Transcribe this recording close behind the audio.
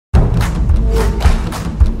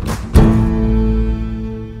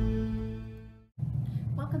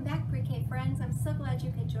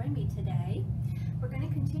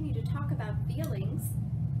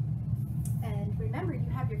remember, you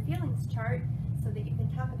have your feelings chart so that you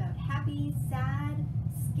can talk about happy, sad,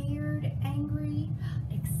 scared, angry,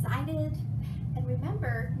 excited. And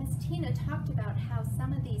remember, Miss Tina talked about how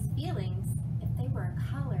some of these feelings, if they were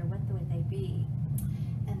a color, what would they be?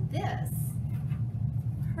 And this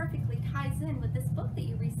perfectly ties in with this book that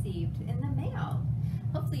you received in the mail.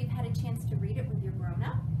 Hopefully you've had a chance to read it with your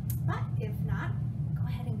grown-up, but if not, go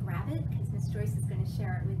ahead and grab it because Miss Joyce is going to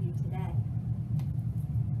share it with you today.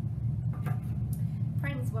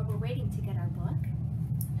 Friends, while we're waiting to get our book,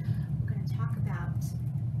 we're going to talk about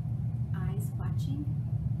eyes watching,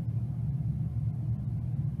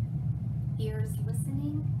 ears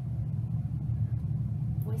listening,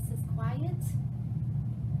 voices quiet,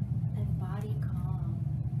 and body calm.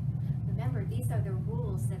 Remember, these are the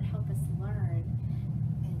rules that help us learn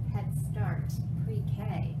in Head Start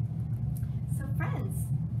Pre-K. So friends,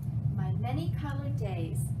 My Many Colored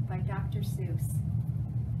Days by Dr. Seuss.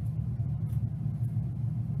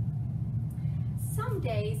 Some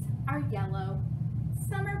days are yellow,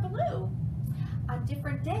 some are blue. On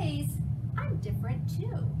different days, I'm different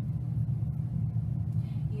too.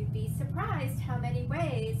 You'd be surprised how many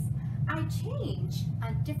ways I change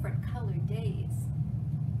on different colored days.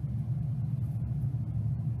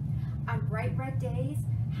 On bright red days,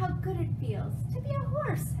 how good it feels to be a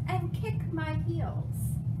horse and kick my heels.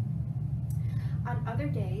 On other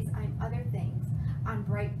days, I'm other things. On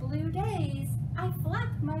bright blue days, I flap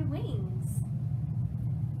my wings.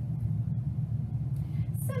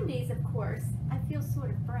 Some days, of course, I feel sort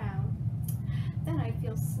of brown. Then I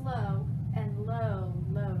feel slow and low,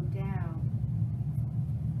 low down.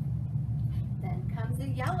 Then comes a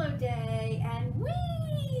yellow day and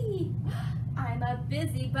whee! I'm a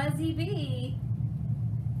busy, buzzy bee.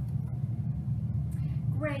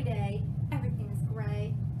 Gray day, everything is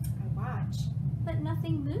gray. I watch, but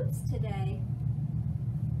nothing moves today.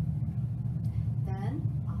 Then,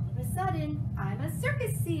 all of a sudden, I'm a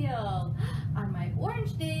circus seal. On my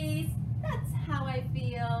orange days, that's how I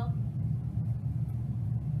feel.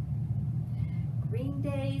 Green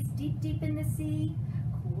days, deep, deep in the sea,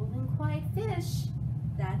 cool and quiet fish,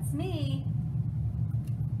 that's me.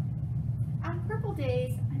 On purple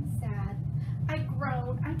days, I'm sad. I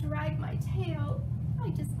groan, I drag my tail, I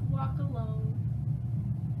just walk alone.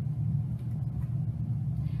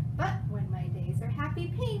 But when my days are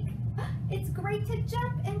happy pink, it's great to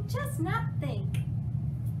jump and just not think.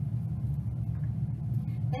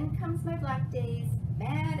 Then comes my black days,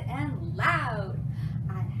 mad and loud.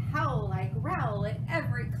 I howl, I growl at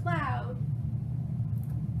every cloud.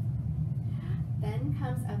 Then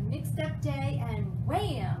comes a mixed up day and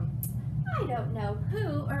wham! I don't know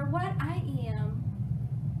who or what I am.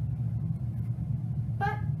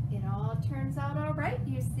 But it all turns out all right,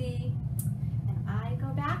 you see. And I go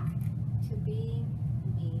back to being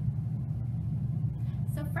me.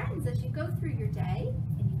 So friends, as you go through your day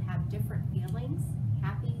and you have different feelings,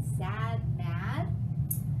 happy, sad, mad,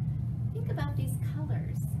 think about these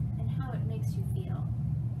colors and how it makes you feel.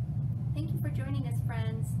 Thank you for joining us,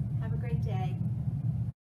 friends. Have a great day.